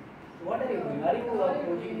presentation. So, what are you doing? Are you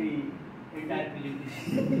approaching the entire presentation?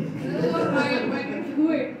 why did you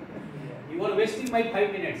do it? You are wasting my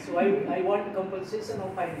 5 minutes, so I want compensation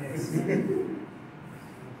of 5 minutes.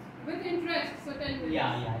 With interest, so tell me.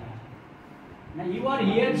 Yeah. Now you are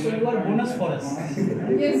here, so you are bonus for us.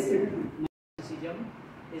 Yes.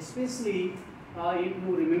 Especially if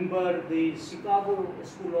you remember the Chicago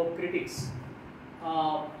School of Critics,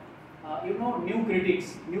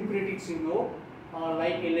 new critics,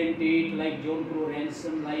 like Ellen Tate, like John Crow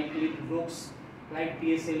Ransom, like Cliff Brooks, like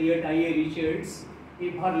T.S. Eliot, I.A. Richards,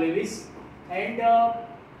 Ibhar Lewis, and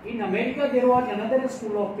in America there was another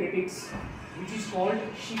school of critics which is called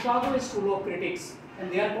Chicago School of Critics,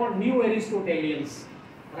 and they are called New Aristotelians,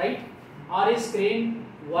 right? R.S. Crane,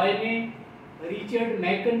 Wynne, Richard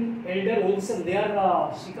Macon, Elder Olson, they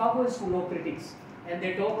are Chicago School of Critics, and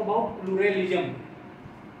they talk about pluralism.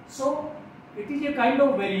 So it is a kind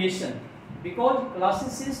of variation, because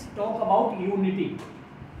classicists talk about unity,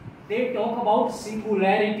 they talk about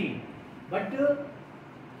singularity, but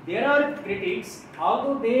there are critics,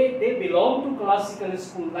 although they belong to classical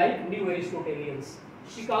school like New Aristotelians,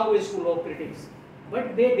 Chicago School of Critics,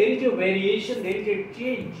 but there is a variation, there is a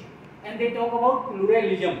change, and they talk about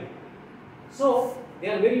pluralism. So they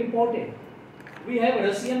are very important. We have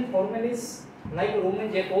Russian formalists like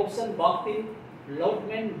Roman Jakobson, Bakhtin,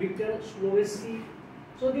 Lautman, Victor Shklovsky.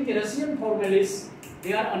 So these Russian formalists,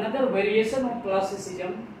 they are another variation of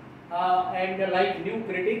classicism, and like new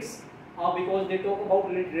critics, because they talk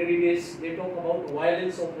about literariness, they talk about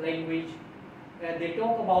violence of language, they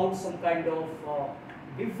talk about some kind of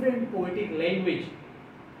different poetic language.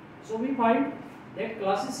 So we find that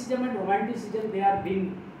classicism and romanticism, they are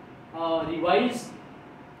being revised,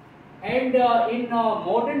 and in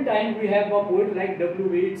modern time we have a poet like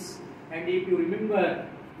W. Yeats, and if you remember,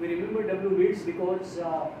 we remember W. Yeats because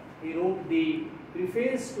he wrote the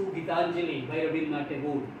preface to Gitanjali by Rabindranath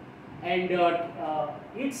Tagore, and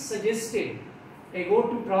it suggested Tagore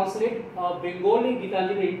to translate Bengali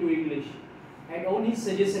Gitanjali into English, and on his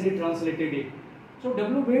suggestion he translated it. So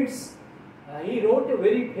W. Yeats, he wrote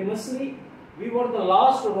very famously, "We were the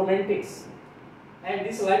last romantics," and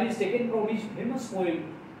this line is taken from his famous poem.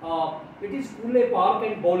 It is Coole Park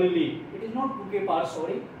and Bolili. It is not Coole Park,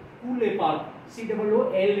 sorry, Coole Park,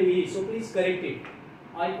 C-O-O-L-E. So please correct it.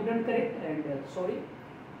 I couldn't correct, and sorry.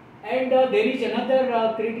 And there is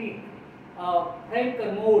another critic, Frank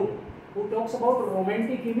Kermode, who talks about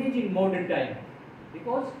romantic image in modern time.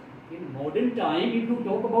 Because in modern time, if you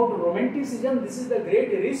talk about romanticism, this is the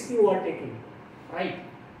great risk you are taking, right?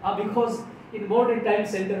 Because in modern time,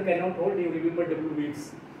 center cannot hold. You remember W.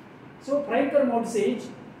 Yeats. So Frank Kermode says,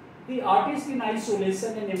 the artist in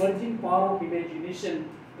isolation and emerging power of imagination,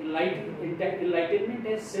 enlightenment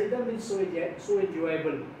has seldom been so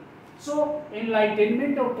enjoyable. So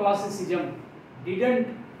enlightenment of classicism didn't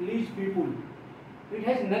please people. It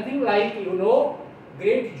has nothing like,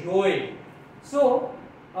 great joy. So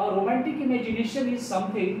romantic imagination is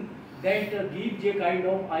something that gives a kind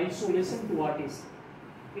of isolation to artists.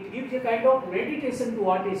 It gives a kind of meditation to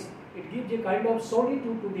artists. It gives a kind of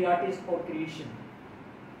solitude to the artist for creation,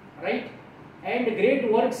 right? And great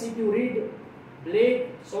works, if you read Blake,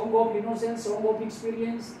 Song of Innocence, Song of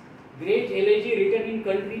Experience, great elegy written in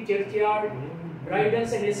country churchyard,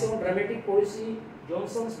 Dryden's and essay on dramatic poesy,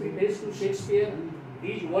 Johnson's preface to Shakespeare,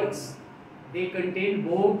 these works, they contain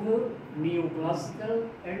both neoclassical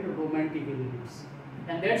and romantic elements.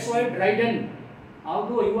 And that's why Dryden,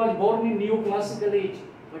 although he was born in neoclassical age,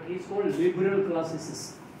 but he is called liberal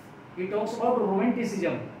classicist. He talks about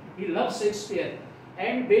romanticism. He loves Shakespeare.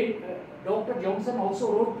 And Dr. Johnson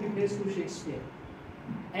also wrote preface to Shakespeare.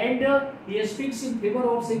 And he speaks in favor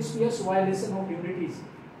of Shakespeare's violation of unities.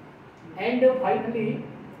 And finally,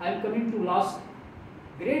 I am coming to last.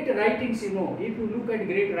 Great writings, if you look at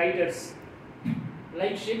great writers,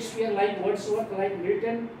 like Shakespeare, like Wordsworth, like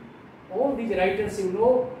Milton, all these writers,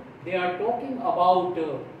 they are talking about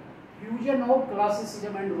fusion of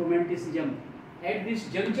classicism and romanticism. At this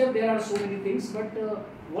juncture, there are so many things, but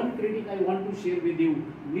one critic I want to share with you,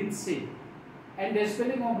 Nietzsche. And the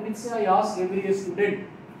spelling of Nietzsche, I ask every student.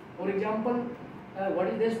 For example, what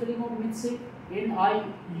is the spelling of Nietzsche?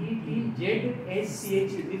 N-I-E-T-Z-S-C-H,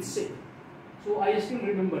 Nietzsche. So I still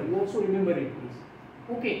remember. You also remember it, please.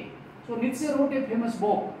 Okay. So Nietzsche wrote a famous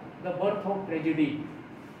book, The Birth of Tragedy.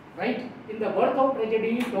 Right? In The Birth of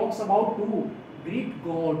Tragedy, he talks about two Greek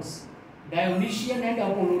gods. Dionysian and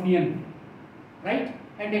Apollonian, right?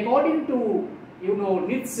 And according to,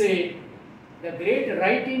 Nietzsche, the great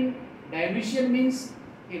writing, Dionysian means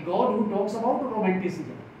a god who talks about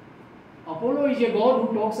romanticism. Apollo is a god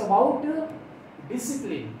who talks about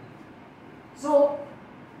discipline. So,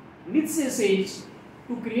 Nietzsche says,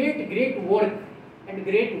 to create great work and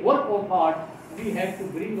great work of art, we have to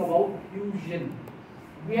bring about fusion.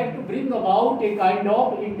 We have to bring about a kind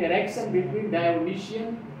of interaction between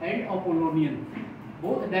Dionysian and Apollonian.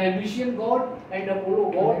 Both Dionysian god and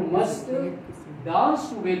Apollo god must dance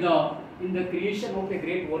together in the creation of a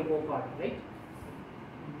great work of art, right?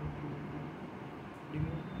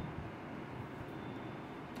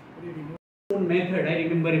 Method, I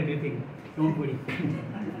remember everything. Don't worry.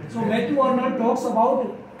 So Matthew Arnold talks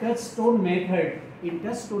about touchstone method. In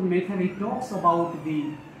touchstone method, he talks about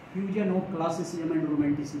the fusion of classicism and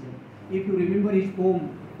romanticism. If you remember his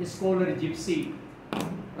poem, A Scholar Gypsy,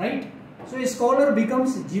 right? So a scholar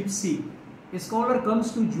becomes gypsy. A scholar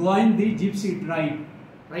comes to join the gypsy tribe,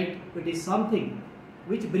 right? It is something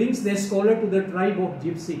which brings the scholar to the tribe of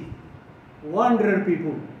gypsy, wanderer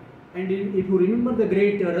people. And if you remember the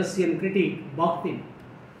great Russian critic,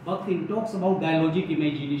 Bakhtin talks about dialogic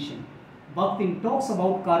imagination. Bakhtin talks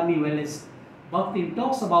about carnivalesque. Bakhtin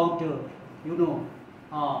talks about,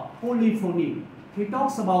 polyphony. He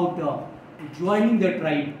talks about joining the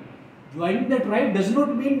tribe. Joining the tribe does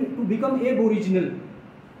not mean to become aboriginal.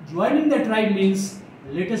 Joining the tribe means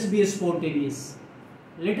let us be spontaneous.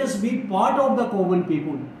 Let us be part of the common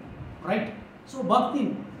people, right? So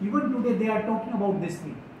Bakhtin, even today they are talking about this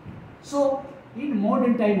thing. So in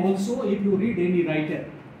modern time also, if you read any writer,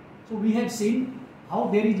 so we have seen how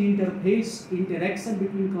there is interaction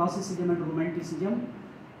between classicism and romanticism,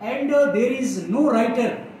 and there is no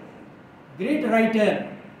writer, great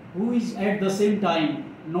writer, who is at the same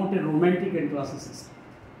time not a romantic and classicist.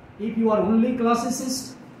 If you are only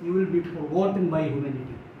classicist, you will be forgotten by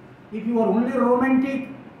humanity. If you are only romantic,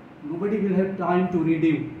 nobody will have time to read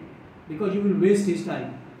you, because you will waste his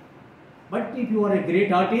time. But if you are a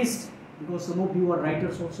great artist, because some of you are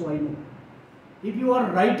writers also, I know. If you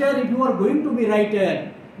are writer, if you are going to be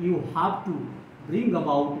writer, you have to bring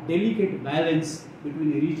about delicate balance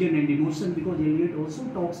between region and emotion, because Eliot also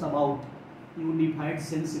talks about unified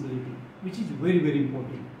sensibility, which is very, very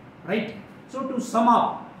important, right? So to sum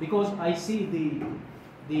up, because I see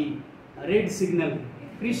the red signal,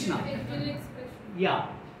 Krishna. Yeah.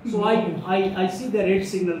 So I see the red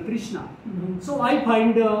signal, Krishna. So I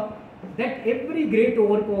find that every great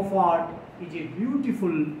work of art is a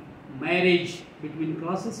beautiful marriage between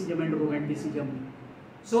classicism and romanticism.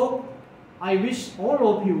 So I wish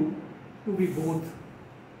all of you to be both.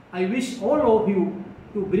 I wish all of you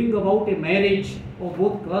to bring about a marriage of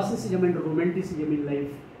both classicism and romanticism in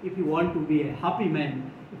life. If you want to be a happy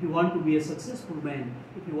man, if you want to be a successful man,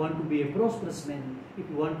 if you want to be a prosperous man, if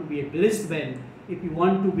you want to be a blessed man, if you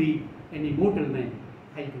want to be an immortal man.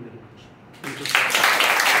 Thank you very much. Thank you.